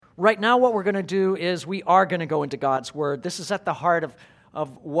Right now what we're going to do is we are going to go into God's Word. This is at the heart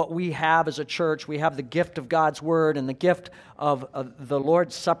of what we have as a church. We have the gift of God's Word and the gift of the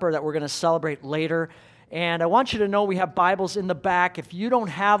Lord's Supper that we're going to celebrate later. And I want you to know we have Bibles in the back. If you don't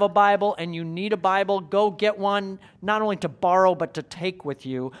have a Bible and you need a Bible, go get one, not only to borrow, but to take with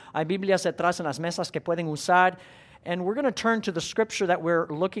you. Hay Biblias detrás en las mesas que pueden usar. And we're going to turn to the scripture that we're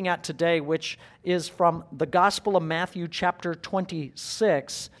looking at today, which is from the Gospel of Matthew, chapter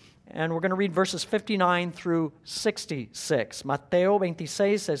 26. And we're going to read verses 59 through 66. Mateo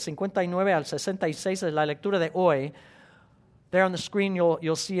 26, del 59 al 66 es la lectura de hoy. There on the screen,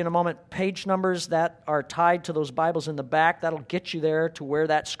 you'll see in a moment page numbers that are tied to those Bibles in the back. That'll get you there to where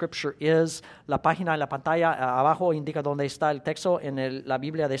that scripture is. La página en la pantalla abajo indica dónde está el texto en la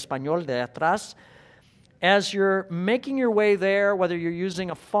Biblia de español de atrás. As you're making your way there, whether you're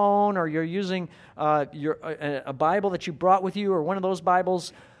using a phone or you're using a Bible that you brought with you or one of those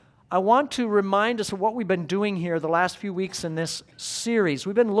Bibles, I want to remind us of what we've been doing here the last few weeks in this series.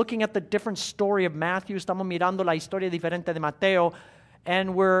 We've been looking at the different story of Matthew. Estamos mirando la historia diferente de Mateo.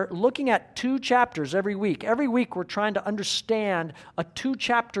 And we're looking at 2 chapters every week. Every week we're trying to understand a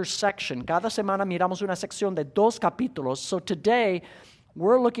 2-chapter section. Cada semana miramos una sección de 2 capítulos. So today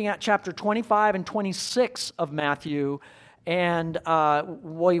we're looking at chapter 25 and 26 of Matthew. And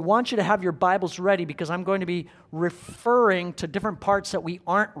we want you to have your Bibles ready because I'm going to be referring to different parts that we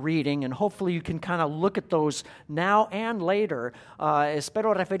aren't reading, and hopefully you can kind of look at those now and later.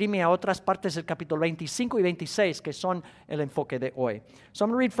 Espero referirme a otras partes del capítulo 25 y 26 que son el enfoque de hoy. So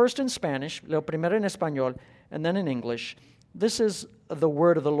I'm going to read first in Spanish, leo primero en español, and then in English. This is the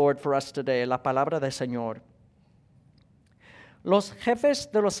word of the Lord for us today, la palabra del Señor. Los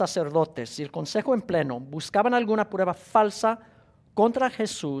jefes de los sacerdotes y el consejo en pleno buscaban alguna prueba falsa contra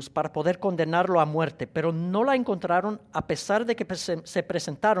Jesús para poder condenarlo a muerte, pero no la encontraron a pesar de que se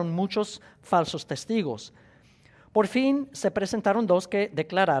presentaron muchos falsos testigos. Por fin se presentaron 2 que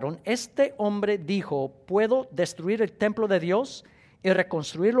declararon: este hombre dijo, puedo destruir el templo de Dios y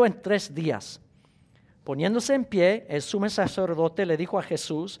reconstruirlo en 3 días. Poniéndose en pie, el sumo sacerdote le dijo a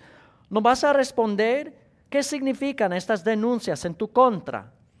Jesús: ¿no vas a responder? ¿Qué significan estas denuncias en tu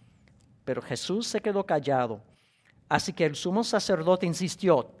contra? Pero Jesús se quedó callado. Así que el sumo sacerdote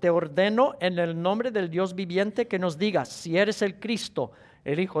insistió: te ordeno en el nombre del Dios viviente que nos digas si eres el Cristo,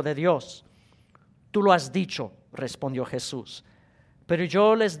 el Hijo de Dios. Tú lo has dicho, respondió Jesús. Pero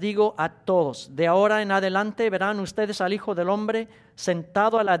yo les digo a todos, de ahora en adelante verán ustedes al Hijo del Hombre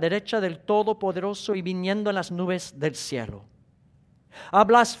sentado a la derecha del Todopoderoso y viniendo en las nubes del cielo. Ha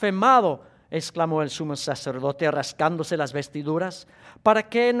blasfemado, exclamó el sumo sacerdote rascándose las vestiduras. ¿Para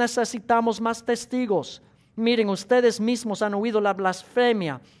qué necesitamos más testigos? Miren, ustedes mismos han oído la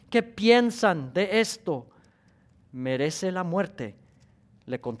blasfemia. ¿Qué piensan de esto? Merece la muerte,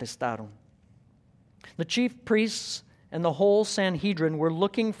 le contestaron. The chief priests and the whole Sanhedrin were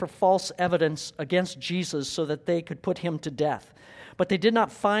looking for false evidence against Jesus so that they could put him to death. But they did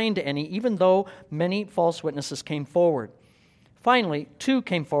not find any, even though many false witnesses came forward. Finally, 2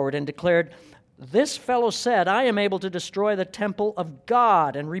 came forward and declared, this fellow said, I am able to destroy the temple of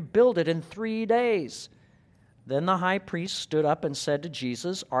God and rebuild it in 3 days. Then the high priest stood up and said to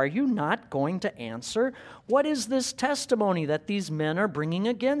Jesus, are you not going to answer? What is this testimony that these men are bringing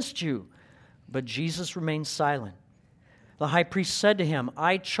against you? But Jesus remained silent. The high priest said to him,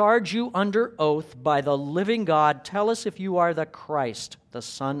 I charge you under oath by the living God, tell us if you are the Christ, the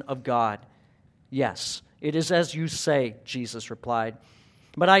Son of God. Yes, it is as you say, Jesus replied.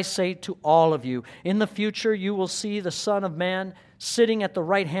 But I say to all of you, in the future you will see the Son of Man sitting at the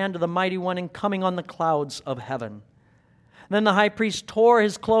right hand of the Mighty One and coming on the clouds of heaven. Then the high priest tore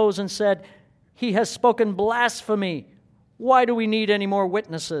his clothes and said, he has spoken blasphemy. Why do we need any more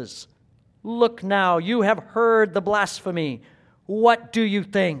witnesses? Look now, you have heard the blasphemy. What do you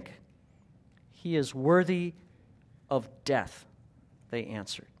think? He is worthy of death, they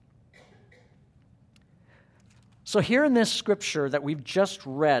answered. So here in this scripture that we've just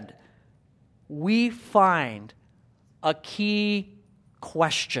read, we find a key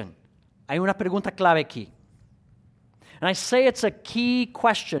question. Hay una pregunta clave aquí. And I say it's a key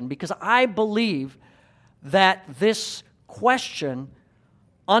question because I believe that this question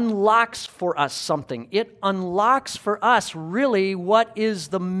unlocks for us something. It unlocks for us really what is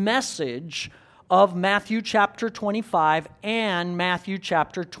the message of Matthew chapter 25 and Matthew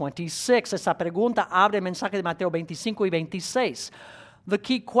chapter 26. Esa pregunta abre el mensaje de Mateo 25 y 26. The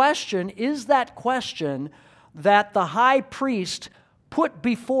key question is that question that the high priest put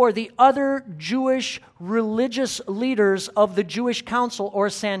before the other Jewish religious leaders of the Jewish council or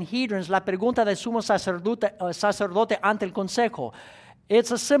Sanhedrins, la pregunta del sumo sacerdote ante el consejo.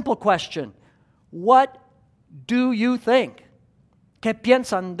 It's a simple question. What do you think? ¿Qué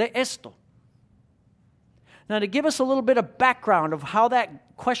piensan de esto? Now, to give us a little bit of background of how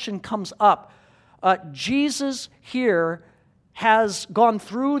that question comes up, Jesus here has gone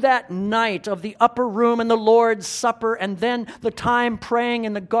through that night of the upper room and the Lord's Supper, and then the time praying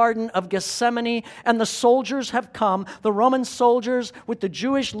in the Garden of Gethsemane, and the soldiers have come, the Roman soldiers with the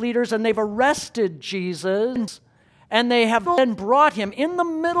Jewish leaders, and they've arrested Jesus, and they have then brought him in the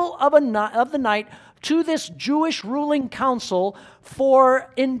middle of the night to this Jewish ruling council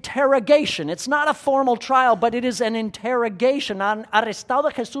for interrogation. It's not a formal trial, but it is an interrogation. Han arrestado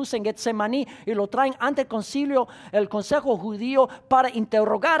a Jesús en Getsemaní y lo traen ante el Consejo Judío para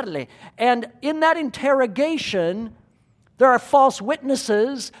interrogarle. And in that interrogation, there are false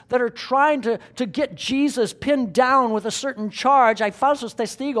witnesses that are trying to get Jesus pinned down with a certain charge. Hay falsos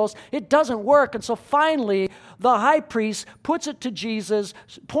testigos. It doesn't work. And so finally, the high priest puts it to Jesus,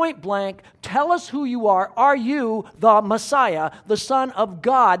 point blank, tell us who you are. Are you the Messiah, the Son of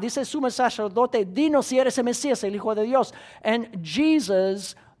God? Dice sumo sacerdote, dinos si eres el Mesías, el Hijo de Dios. And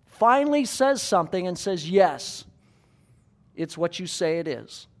Jesus finally says something and says, yes, it's what you say it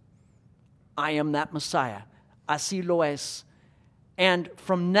is. I am that Messiah. Así lo es. And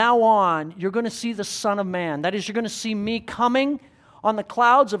from now on, you're going to see the Son of Man. That is, you're going to see me coming on the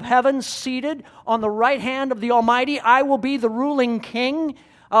clouds of heaven, seated on the right hand of the Almighty. I will be the ruling king.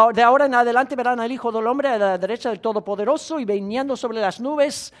 De ahora en adelante verán al Hijo del Hombre a la derecha del Todopoderoso y viniendo sobre las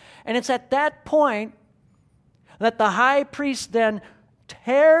nubes. And it's at that point that the high priest then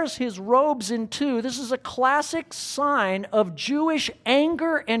tears his robes in two. This is a classic sign of Jewish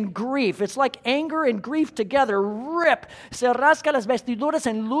anger and grief. It's like anger and grief together. Rip. Se rasca las vestiduras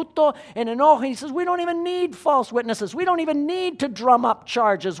en luto, en enojo. He says, we don't even need false witnesses. We don't even need to drum up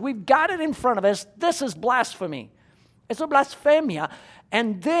charges. We've got it in front of us. This is blasphemy. It's a blasphemia.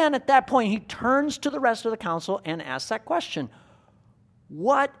 And then at that point, he turns to the rest of the council and asks that question.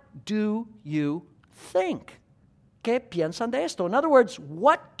 What do you think? ¿Qué piensan de esto? In other words,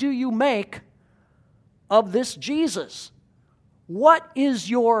 what do you make of this Jesus? What is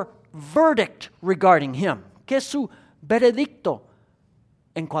your verdict regarding him? ¿Qué es su veredicto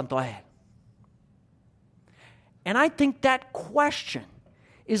en cuanto a él? And I think that question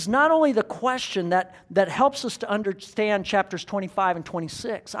is not only the question that helps us to understand chapters 25 and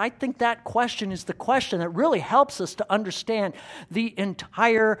 26. I think that question is the question that really helps us to understand the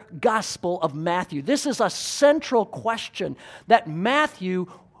entire Gospel of Matthew. This is a central question that Matthew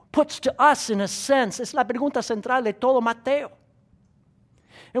puts to us in a sense. Es la pregunta central de todo Mateo.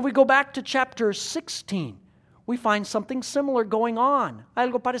 If we go back to chapter 16, we find something similar going on.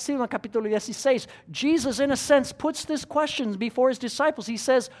 Algo parecido en capítulo 16. Jesus, in a sense, puts this question before his disciples. He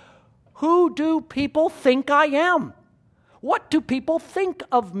says, who do people think I am? What do people think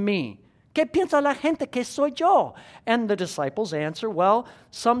of me? ¿Qué piensa la gente que soy yo? And the disciples answer, well,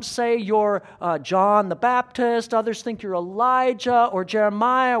 some say you're John the Baptist, others think you're Elijah or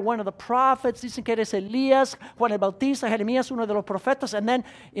Jeremiah, one of the prophets. Dicen que eres Elías, Juan el Bautista, Jeremías, uno de los profetas. And then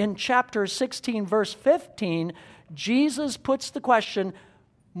in chapter 16, verse 15, Jesus puts the question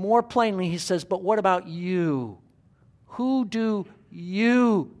more plainly. He says, but what about you? Who do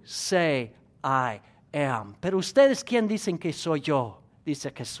you say I am? Pero ustedes, ¿quién dicen que soy yo? Dice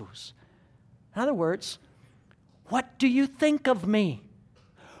Jesús. In other words, what do you think of me?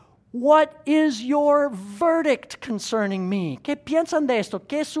 What is your verdict concerning me? ¿Qué piensan de esto?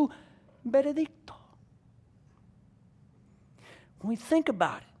 ¿Qué es su veredicto? When we think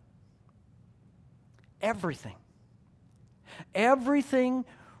about it, everything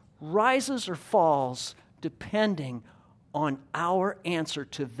rises or falls depending on our answer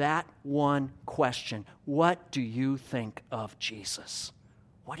to that one question. What do you think of Jesus?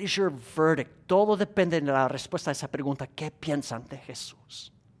 What is your verdict? Todo depende de la respuesta a esa pregunta. ¿Qué piensan de Jesús?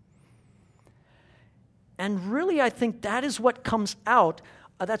 And really, I think that is what comes out.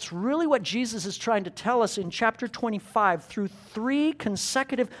 That's really what Jesus is trying to tell us in chapter 25 through 3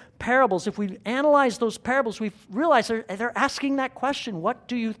 consecutive parables. If we analyze those parables, we realize they're asking that question, what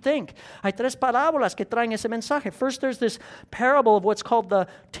do you think? Hay 3 parábolas que traen ese mensaje. First, there's this parable of what's called the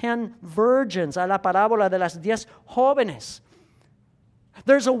 10 virgins, a la parábola de las 10 jóvenes.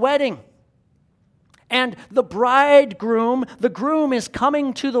 There's a wedding, and the groom is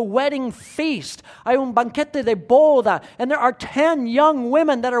coming to the wedding feast. Hay un banquete de boda, and there are 10 young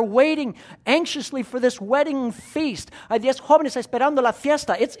women that are waiting anxiously for this wedding feast. Hay 10 jóvenes esperando la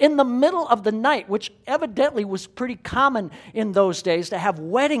fiesta. It's in the middle of the night, which evidently was pretty common in those days to have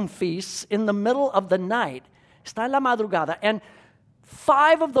wedding feasts in the middle of the night. Está en la madrugada, and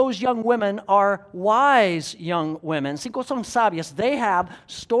 5 of those young women are wise young women. 5 son sabias. They have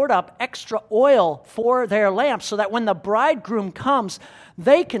stored up extra oil for their lamps so that when the bridegroom comes,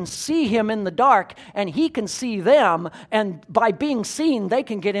 they can see him in the dark and he can see them. And by being seen, they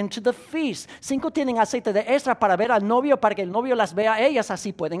can get into the feast. 5 tienen aceite de extra para ver al novio, para que el novio las vea a ellas,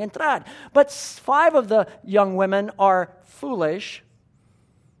 así pueden entrar. But 5 of the young women are foolish.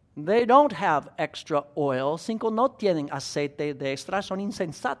 They don't have extra oil. 5 no tienen aceite de extra, son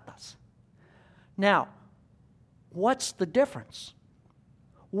insensatas. Now, what's the difference?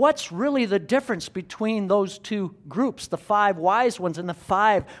 What's really the difference between those two groups, the 5 wise ones and the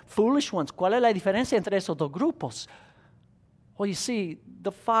 5 foolish ones? ¿Cuál es la diferencia entre esos dos grupos? Well, you see,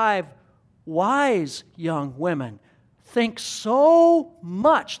 the 5 wise young women think so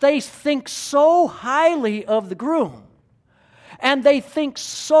much. They think so highly of the groom. And they think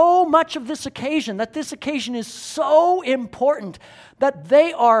so much of this occasion, that this occasion is so important, that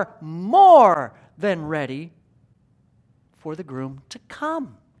they are more than ready for the groom to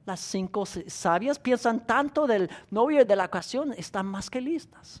come. Las 5 sabias piensan tanto del novio y de la ocasión, están más que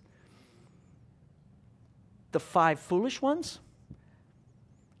listas. The 5 foolish ones,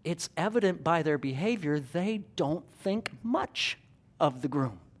 it's evident by their behavior, they don't think much of the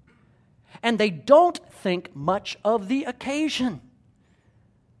groom. And they don't think much of the occasion.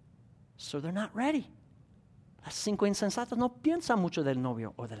 So they're not ready. Las 5 insensatas no piensan mucho del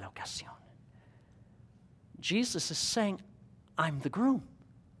novio o de la ocasión. Jesus is saying, I'm the groom.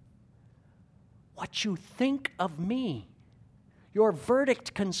 What you think of me, your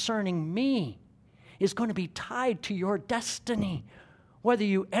verdict concerning me, is going to be tied to your destiny. Whether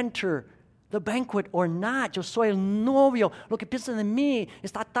you enter the banquet or not, yo soy el novio. Lo que piensan de mí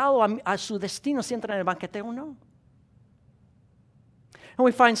está atado a su destino si entran en el banquete o no. And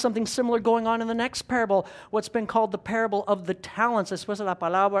we find something similar going on in the next parable, what's been called the parable of the talents, después de la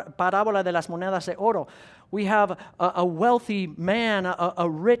parábola de las monedas de oro. We have a wealthy man, a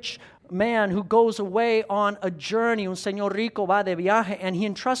rich man who goes away on a journey. Un señor rico va de viaje, and he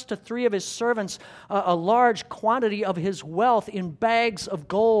entrusts to 3 of his servants a large quantity of his wealth in bags of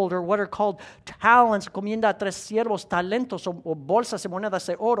gold, or what are called talents. Comienda a 3 siervos talentos, o bolsas de monedas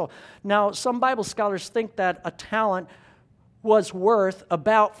de oro. Now, some Bible scholars think that a talent was worth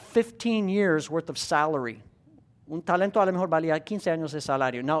about 15 years worth of salary. Un talento a lo mejor valía 15 años de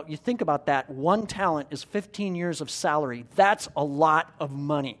salario. Now, you think about that. 1 talent is 15 years of salary. That's a lot of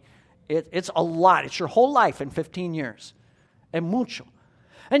money. It's a lot. It's your whole life in 15 years. Es mucho.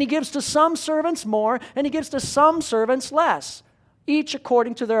 And he gives to some servants more, and he gives to some servants less. Each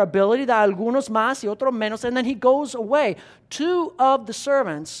according to their ability, da algunos más y otros menos, and then he goes away. 2 of the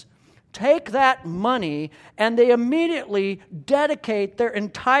servants take that money and they immediately dedicate their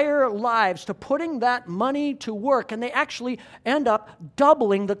entire lives to putting that money to work, and they actually end up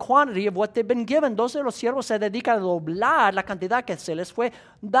doubling the quantity of what they've been given. 2 de los siervos se dedican a doblar la cantidad que se les fue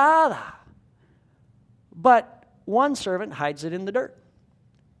dada. But one servant hides it in the dirt.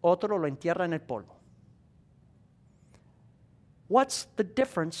 Otro lo entierra en el polvo. What's the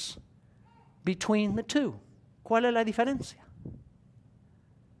difference between the 2? ¿Cuál es la diferencia?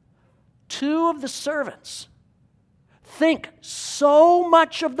 2 of the servants think so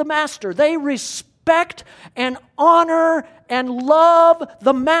much of the master. They respect and honor and love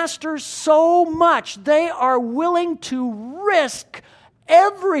the master so much. They are willing to risk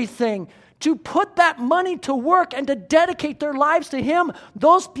everything to put that money to work and to dedicate their lives to him.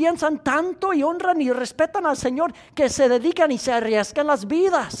 2 piensan tanto y honran y respetan al Señor que se dedican y se arriesgan las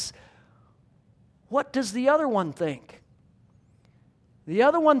vidas. What does the other one think? The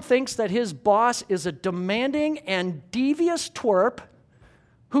other one thinks that his boss is a demanding and devious twerp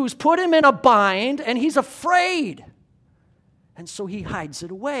who's put him in a bind, and he's afraid. And so he hides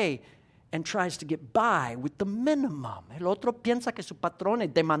it away and tries to get by with the minimum. El otro piensa que su patrón es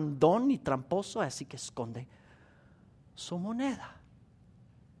demandón y tramposo, así que esconde su moneda.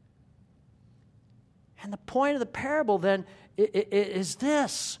 And the point of the parable then is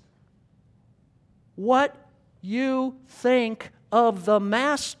this. What you think of the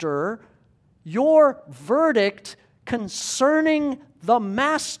master, your verdict concerning the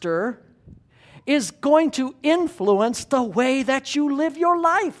master is going to influence the way that you live your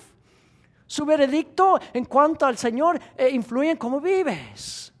life. Su veredicto en cuanto al Señor influye en cómo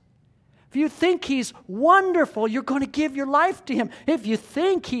vives. If you think he's wonderful, you're going to give your life to him. If you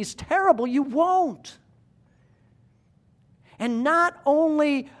think he's terrible, you won't. And not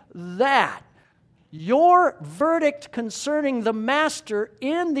only that, your verdict concerning the master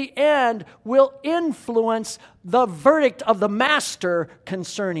in the end will influence the verdict of the master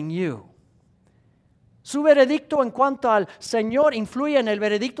concerning you. Su veredicto en cuanto al Señor influye en el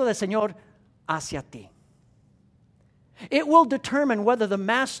veredicto del Señor hacia ti. It will determine whether the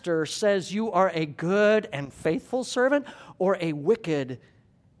master says you are a good and faithful servant or a wicked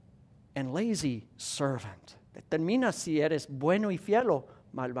and lazy servant. Determina si eres bueno y fiel o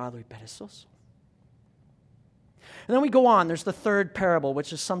malvado y perezoso. And then we go on. There's the third parable,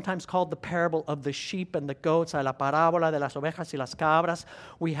 which is sometimes called the parable of the sheep and the goats, la parábola de las ovejas y las cabras.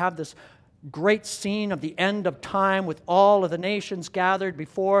 We have this great scene of the end of time with all of the nations gathered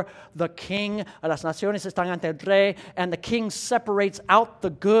before the king. Las naciones están ante el rey, and the king separates out the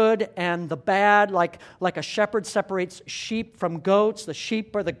good and the bad, like a shepherd separates sheep from goats. The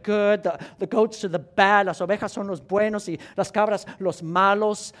sheep are the good, the goats are the bad. Las ovejas son los buenos y las cabras los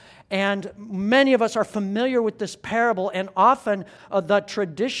malos. And many of us are familiar with this parable, and often the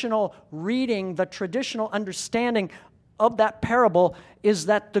traditional reading, the traditional understanding of that parable is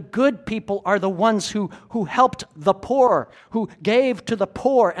that the good people are the ones who helped the poor, who gave to the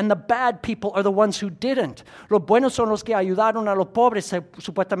poor, and the bad people are the ones who didn't. Los buenos son los que ayudaron a los pobres,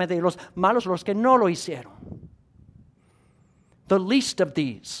 supuestamente, y los malos los que no lo hicieron. The least of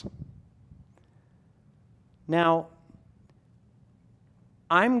these. Now,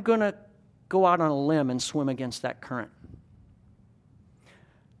 I'm going to go out on a limb and swim against that current.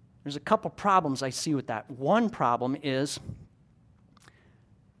 There's a couple problems I see with that. One problem is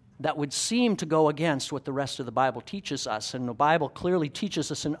that would seem to go against what the rest of the Bible teaches us. And the Bible clearly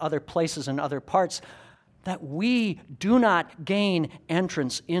teaches us in other places and other parts that we do not gain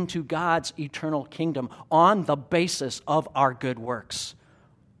entrance into God's eternal kingdom on the basis of our good works.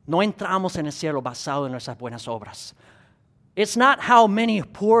 No entramos en el cielo basado en nuestras buenas obras. It's not how many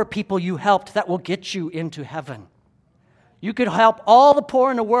poor people you helped that will get you into heaven. You could help all the poor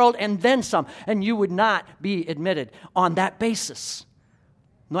in the world and then some, and you would not be admitted on that basis.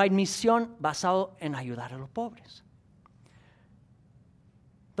 No hay admisión basado en ayudar a los pobres.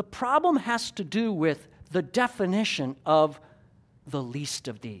 The problem has to do with the definition of the least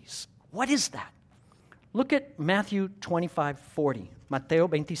of these. What is that? Look at Matthew 25:40. Mateo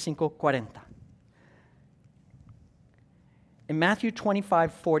 25:40. In Matthew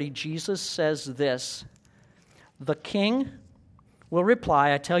 25:40, Jesus says this: the king will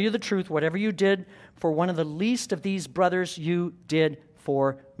reply, I tell you the truth, whatever you did for one of the least of these brothers, you did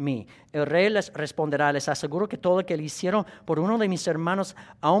for me. El rey les responderá, les aseguro que todo lo que le hicieron por uno de mis hermanos,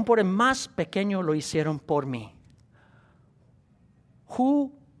 aun por el más pequeño lo hicieron por mí.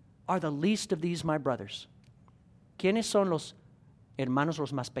 Who are the least of these my brothers? ¿Quiénes son los hermanos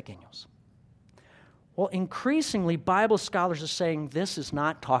los más pequeños? Well, increasingly, Bible scholars are saying this is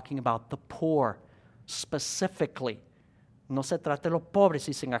not talking about the poor specifically. No se trata de los pobres,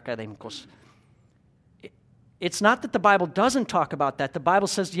 dicen académicos. It's not that the Bible doesn't talk about that. The Bible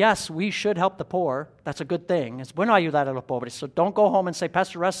says, yes, we should help the poor. That's a good thing. Es bueno ayudar a los pobres. So don't go home and say,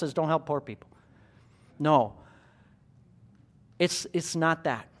 Pastor Russ says don't help poor people. No. It's not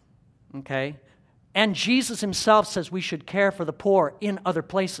that. Okay? And Jesus himself says we should care for the poor in other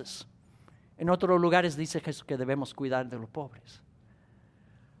places. En otros lugares dice Jesús que debemos cuidar de los pobres.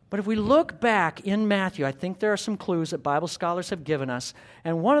 But if we look back in Matthew, I think there are some clues that Bible scholars have given us.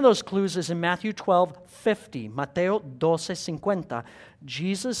 And one of those clues is in Matthew 12:50. Mateo 12:50.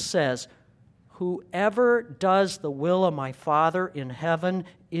 Jesus says, whoever does the will of my Father in heaven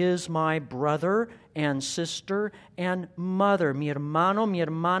is my brother and sister and mother. Mi hermano, mi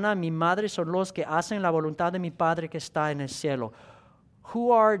hermana, mi madre son los que hacen la voluntad de mi Padre que está en el cielo.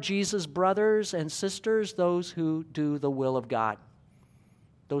 Who are Jesus' brothers and sisters? Those who do the will of God.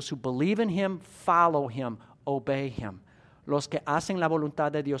 Those who believe in Him, follow Him, obey Him. Los que hacen la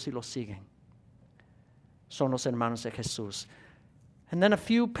voluntad de Dios y lo siguen son los hermanos de Jesús. And then a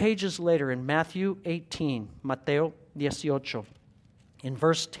few pages later in Matthew 18, Mateo 18, in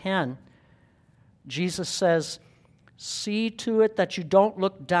verse 10, Jesus says, see to it that you don't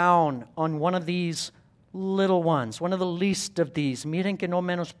look down on one of these little ones, one of the least of these. Miren que no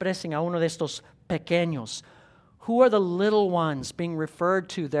menosprecien a uno de estos pequeños. Who are the little ones being referred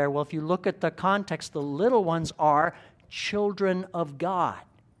to there? Well, if you look at the context, the little ones are children of God.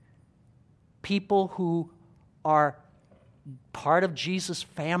 People who are part of Jesus'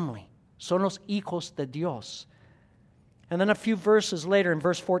 family. Son los hijos de Dios. And then a few verses later, in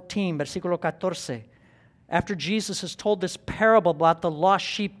verse 14, versículo 14, after Jesus has told this parable about the lost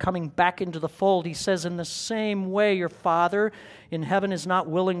sheep coming back into the fold, he says, in the same way your Father in heaven is not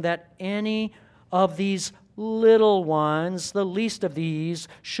willing that any of these little ones, the least of these,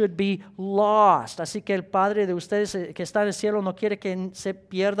 should be lost. Así que el Padre de ustedes que está en el cielo no quiere que se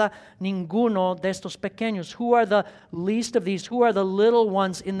pierda ninguno de estos pequeños. Who are the least of these? Who are the little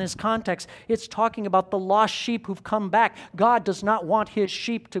ones in this context? It's talking about the lost sheep who've come back. God does not want His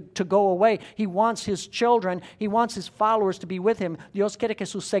sheep to go away. He wants His children, He wants His followers to be with Him. Dios quiere que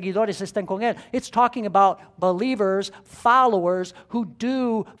sus seguidores estén con Él. It's talking about believers, followers who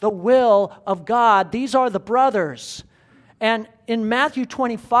do the will of God. These are the brothers. And in Matthew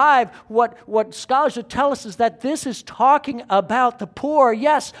 25, what scholars would tell us is that this is talking about the poor.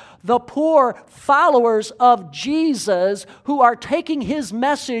 Yes, the poor followers of Jesus who are taking His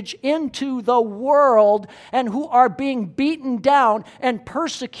message into the world and who are being beaten down and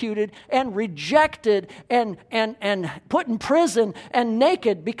persecuted and rejected and put in prison and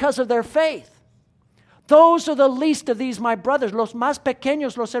naked because of their faith. Those are the least of these, my brothers. Los más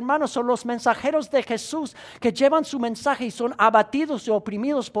pequeños, los hermanos, son los mensajeros de Jesús que llevan su mensaje y son abatidos y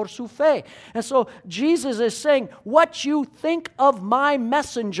oprimidos por su fe. And so Jesus is saying, what you think of my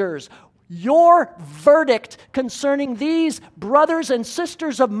messengers, your verdict concerning these brothers and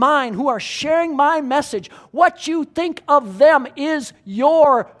sisters of mine who are sharing my message, what you think of them is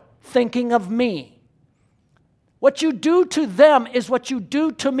your thinking of me. What you do to them is what you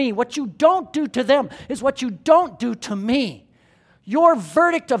do to me. What you don't do to them is what you don't do to me. Your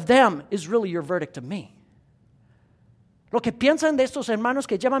verdict of them is really your verdict of me. Lo que piensan de estos hermanos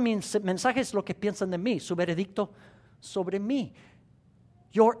que llevan mi mensaje es lo que piensan de mí, su veredicto sobre mí.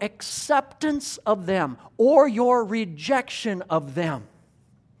 Your acceptance of them or your rejection of them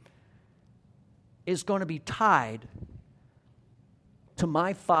is going to be tied to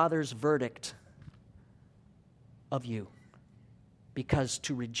my Father's verdict of you, because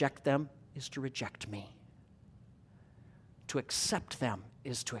to reject them is to reject me. To accept them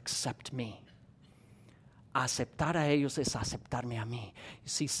is to accept me. Aceptar a ellos es aceptarme a mí. You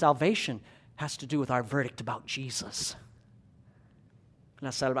see, salvation has to do with our verdict about Jesus.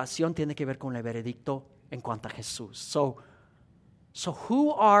 La salvación tiene que ver con el veredicto en cuanto a Jesús. So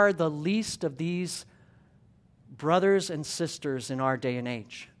who are the least of these brothers and sisters in our day and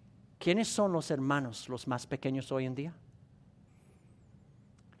age? ¿Quiénes son los hermanos, los más pequeños hoy en día?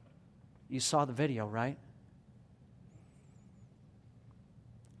 You saw the video, right?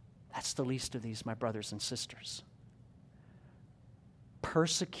 That's the least of these, my brothers and sisters.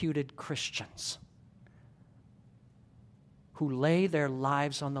 Persecuted Christians who lay their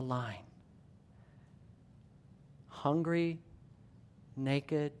lives on the line. Hungry,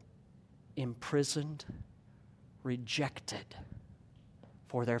 naked, imprisoned, rejected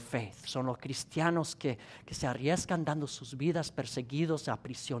for their faith. Son los cristianos que se arriesgan dando sus vidas, perseguidos,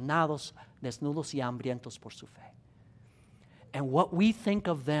 aprisionados, desnudos y hambrientos por su fe. And what we think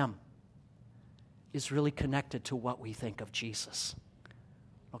of them is really connected to what we think of Jesus.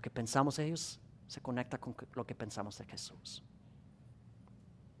 Lo que pensamos de ellos se conecta con lo que pensamos de Jesús.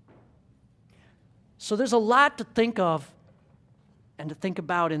 So there's a lot to think of and to think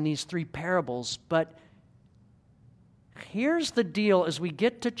about in these three parables, but here's the deal as we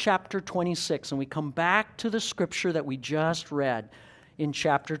get to chapter 26 and we come back to the scripture that we just read in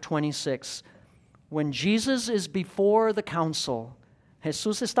chapter 26. When Jesus is before the council,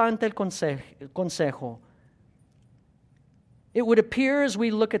 Jesús está ante el consejo. It would appear as we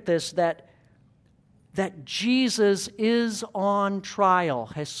look at this that Jesus is on trial.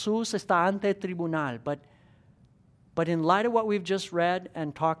 Jesús está ante el tribunal. But in light of what we've just read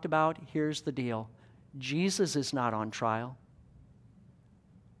and talked about, here's the deal. Jesus is not on trial.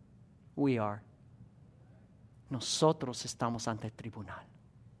 We are. Nosotros estamos ante el tribunal.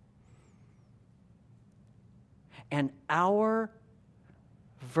 And our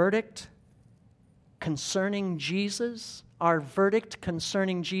verdict concerning Jesus, our verdict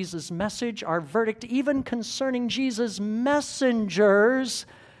concerning Jesus' message, our verdict even concerning Jesus' messengers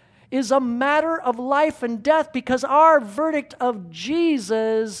is a matter of life and death, because our verdict of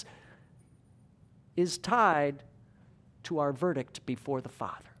Jesus is tied to our verdict before the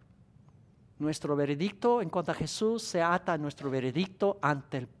Father. Nuestro veredicto en cuanto a Jesús se ata a nuestro veredicto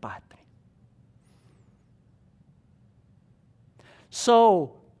ante el Padre.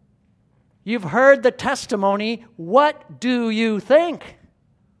 So, you've heard the testimony. What do you think?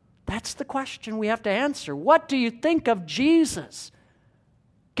 That's the question we have to answer. What do you think of Jesus?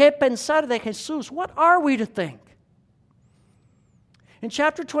 ¿Qué pensar de Jesús? What are we to think? In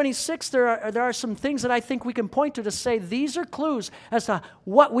chapter 26, there are some things that I think we can point to say these are clues as to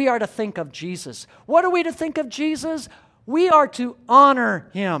what we are to think of Jesus. What are we to think of Jesus? We are to honor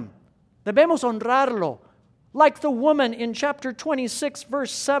Him. Debemos honrarlo. Like the woman in chapter 26,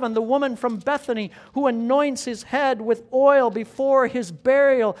 verse 7, the woman from Bethany who anoints his head with oil before his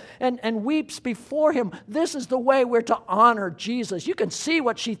burial and weeps before him. This is the way we're to honor Jesus. You can see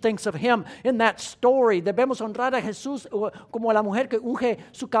what she thinks of him in that story. Debemos honrar a Jesús como la mujer que unge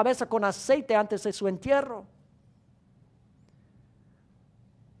su cabeza con aceite antes de su entierro.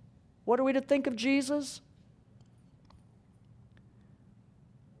 What are we to think of Jesus?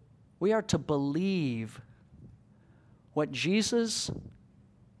 We are to believe what Jesus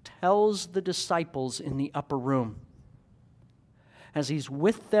tells the disciples in the upper room. As he's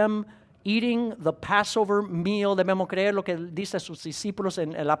with them eating the Passover meal, debemos creer lo que dice a sus discípulos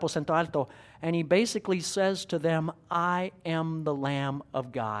en el aposento alto. And he basically says to them, I am the Lamb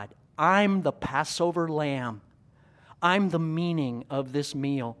of God. I'm the Passover lamb. I'm the meaning of this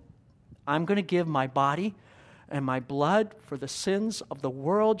meal. I'm going to give my body and my blood for the sins of the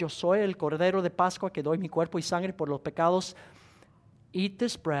world. Yo soy el Cordero de Pascua que doy mi cuerpo y sangre por los pecados. Eat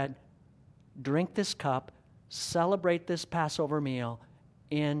this bread, drink this cup, celebrate this Passover meal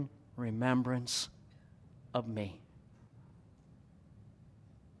in remembrance of me.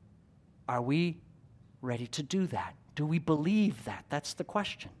 Are we ready to do that? Do we believe that? That's the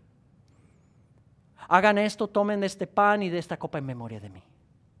question. Hagan esto, tomen de este pan y de esta copa en memoria de mí.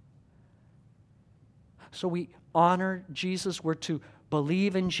 So we honor Jesus. We're to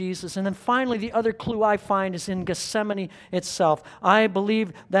believe in Jesus. And then finally, the other clue I find is in Gethsemane itself. I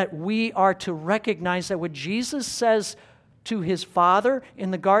believe that we are to recognize that what Jesus says to his Father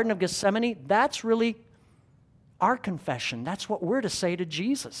in the Garden of Gethsemane, that's really our confession. That's what we're to say to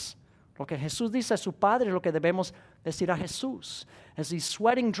Jesus. Lo que Jesús dice a su Padre es lo que debemos decir a Jesús. As he's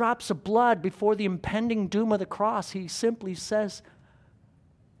sweating drops of blood before the impending doom of the cross, he simply says,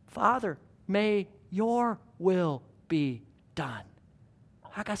 Father, may your will be done.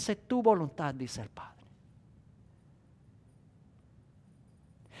 Hágase tu voluntad, dice el Padre.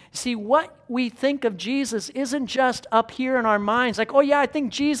 See, what we think of Jesus isn't just up here in our minds, like, oh yeah, I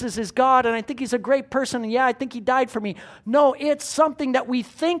think Jesus is God, and I think he's a great person, and yeah, I think he died for me. No, it's something that we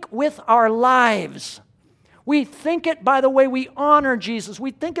think with our lives. We think it by the way we honor Jesus. We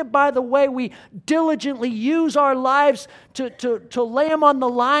think it by the way we diligently use our lives to lay him on the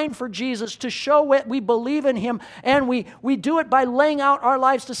line for Jesus, to show what we believe in him. And we do it by laying out our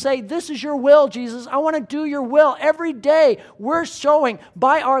lives to say, this is your will, Jesus. I want to do your will. Every day we're showing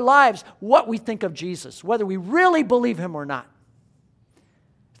by our lives what we think of Jesus, whether we really believe him or not.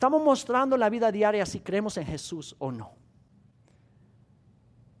 Estamos mostrando la vida diaria si creemos en Jesús o no.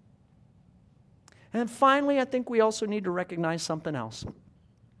 And finally, I think we also need to recognize something else.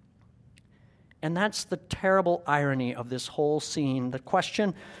 And that's the terrible irony of this whole scene. The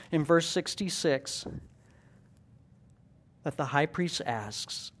question in verse 66 that the high priest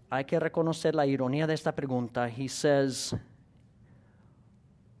asks, hay que reconocer la ironía de esta pregunta. He says,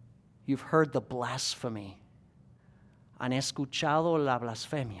 you've heard the blasphemy. Han escuchado la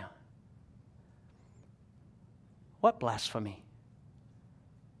blasfemia. What blasphemy?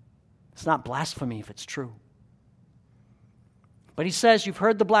 It's not blasphemy if it's true. But he says, you've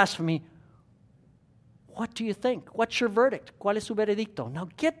heard the blasphemy. What do you think? What's your verdict? ¿Cuál es su veredicto? Now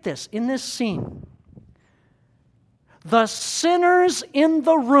get this, in this scene. The sinners in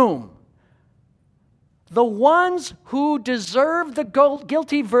the room, the ones who deserve the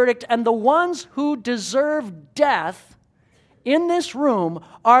guilty verdict and the ones who deserve death in this room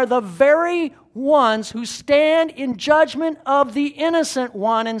are the very ones who stand in judgment of the innocent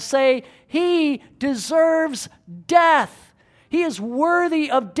one and say, he deserves death. He is worthy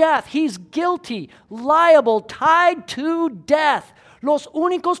of death. He's guilty, liable, tied to death. Los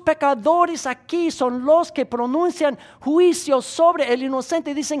únicos pecadores aquí son los que pronuncian juicio sobre el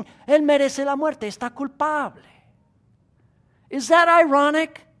inocente y dicen, él merece la muerte, está culpable. Is that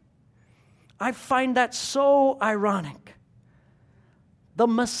ironic? I find that so ironic. The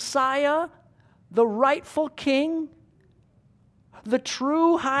Messiah, the rightful king, the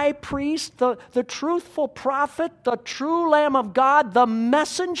true high priest, the truthful prophet, the true Lamb of God, the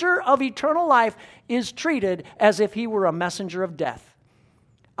messenger of eternal life is treated as if he were a messenger of death.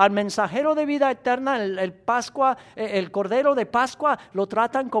 Al mensajero de vida eterna, el Cordero de Pascua, lo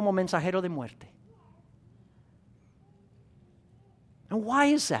tratan como mensajero de muerte. And why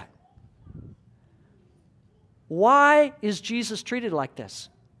is that? Why is Jesus treated like this?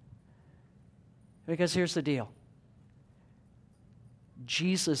 Because here's the deal.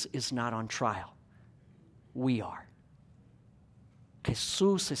 Jesus is not on trial. We are.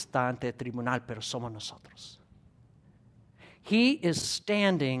 Jesús está ante el tribunal, pero somos nosotros. He is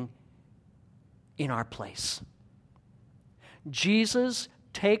standing in our place. Jesus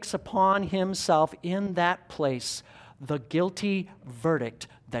takes upon himself in that place the guilty verdict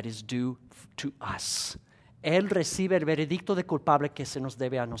that is due to us. Él recibe el veredicto de culpable que se nos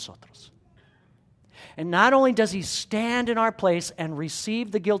debe a nosotros. And not only does he stand in our place and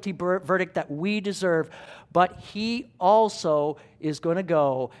receive the guilty verdict that we deserve, but he also is going to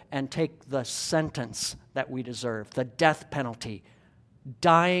go and take the sentence that we deserve, the death penalty,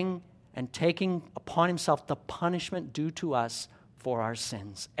 dying and taking upon himself the punishment due to us for our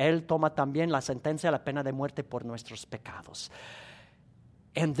sins. Él toma también la sentencia, la pena de muerte por nuestros pecados.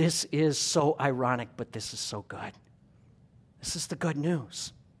 And this is so ironic, but this is so good. This is the good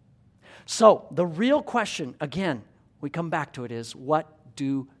news. So, the real question, again, we come back to it, is what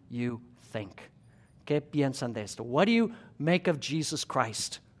do you think? ¿Qué piensan de esto? What do you make of Jesus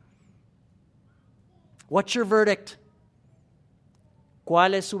Christ? What's your verdict?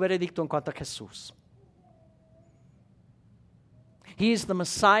 ¿Cuál es su veredicto en cuanto a Jesús? He's the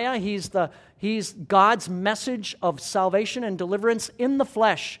Messiah. He's God's message of salvation and deliverance in the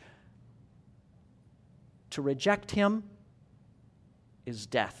flesh. To reject him is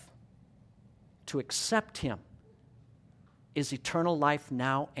death. To accept him is eternal life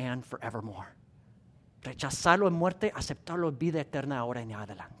now and forevermore. Rechazarlo en muerte, aceptarlo en vida eterna ahora en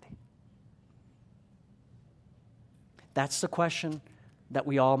adelante. That's the question that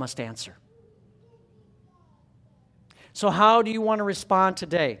we all must answer. So how do you want to respond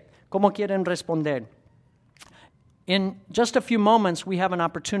today? ¿Cómo quieren responder? In just a few moments, we have an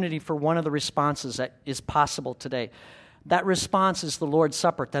opportunity for one of the responses that is possible today. That response is the Lord's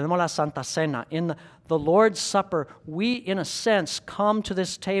Supper. Tenemos la Santa Cena. In the Lord's Supper, we, in a sense, come to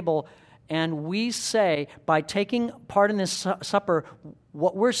this table and we say, by taking part in this supper,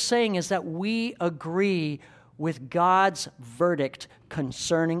 what we're saying is that we agree with God's verdict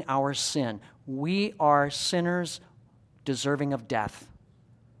concerning our sin. We are sinners deserving of death.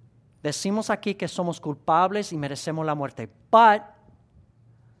 Decimos aquí que somos culpables y merecemos la muerte. But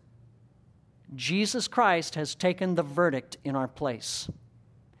Jesus Christ has taken the verdict in our place.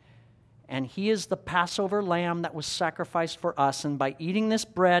 And he is the Passover lamb that was sacrificed for us. And by eating this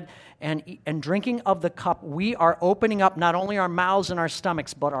bread and drinking of the cup, we are opening up not only our mouths and our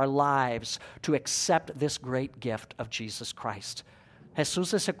stomachs, but our lives to accept this great gift of Jesus Christ.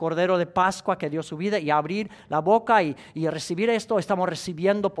 Jesús es el Cordero de Pascua que dio su vida, y abrir la boca y recibir esto, estamos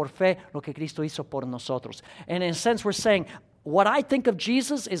recibiendo por fe lo que Cristo hizo por nosotros. And in a sense, we're saying, what I think of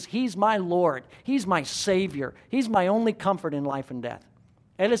Jesus is he's my Lord. He's my Savior. He's my only comfort in life and death.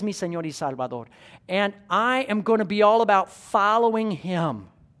 Él es mi Señor y Salvador. And I am going to be all about following him.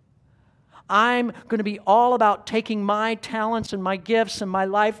 I'm going to be all about taking my talents and my gifts and my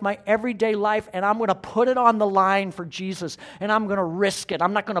life, my everyday life, and I'm going to put it on the line for Jesus, and I'm going to risk it.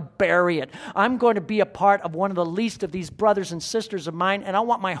 I'm not going to bury it. I'm going to be a part of one of the least of these brothers and sisters of mine, and I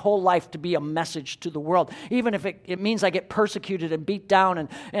want my whole life to be a message to the world. Even if it means I get persecuted and beat down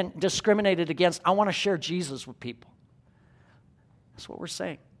and discriminated against, I want to share Jesus with people. That's what we're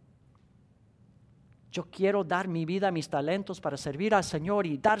saying. Yo quiero dar mi vida, mis talentos para servir al Señor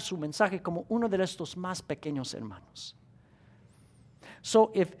y dar su mensaje como uno de estos más pequeños hermanos.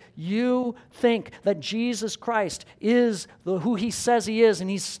 So if you think that Jesus Christ is who he says he is and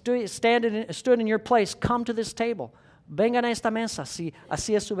he's stood in your place, come to this table. Vengan a esta mesa, si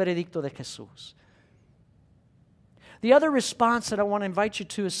así es su veredicto de Jesús. The other response that I want to invite you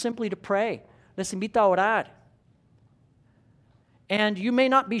to is simply to pray. Les invito a orar. And you may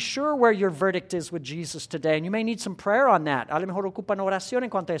not be sure where your verdict is with Jesus today, and you may need some prayer on that. A lo mejor ocupan oración en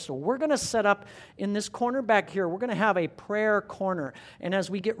cuanto a eso. We're going to set up in this corner back here, we're going to have a prayer corner. And as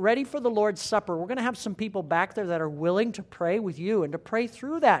we get ready for the Lord's Supper, we're going to have some people back there that are willing to pray with you and to pray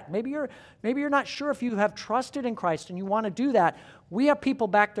through that. Maybe you're not sure if you have trusted in Christ and you want to do that. We have people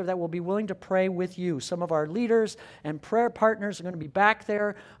back there that will be willing to pray with you. Some of our leaders and prayer partners are going to be back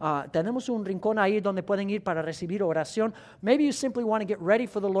there. Tenemos un rincón ahí donde pueden ir para recibir oración. Maybe you simply want to get ready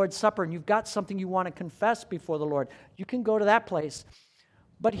for the Lord's Supper and you've got something you want to confess before the Lord. You can go to that place.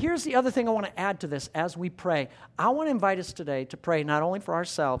 But here's the other thing I want to add to this as we pray. I want to invite us today to pray not only for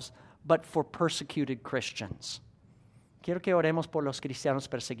ourselves, but for persecuted Christians. Quiero que oremos por los cristianos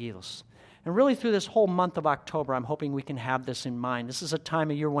perseguidos. And really through this whole month of October, I'm hoping we can have this in mind. This is a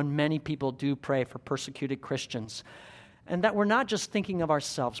time of year when many people do pray for persecuted Christians. And that we're not just thinking of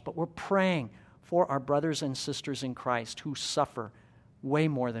ourselves, but we're praying for our brothers and sisters in Christ who suffer way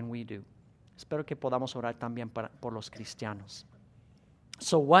more than we do. Espero que podamos orar también por los cristianos.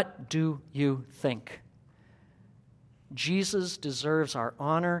 So what do you think? Jesus deserves our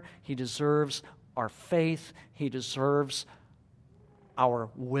honor. He deserves our faith. He deserves our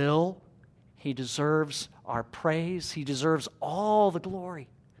will. He deserves our praise. He deserves all the glory.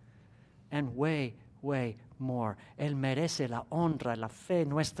 And way, way more. Él merece la honra, la fe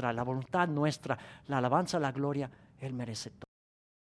nuestra, la voluntad nuestra, la alabanza, la gloria. Él merece todo.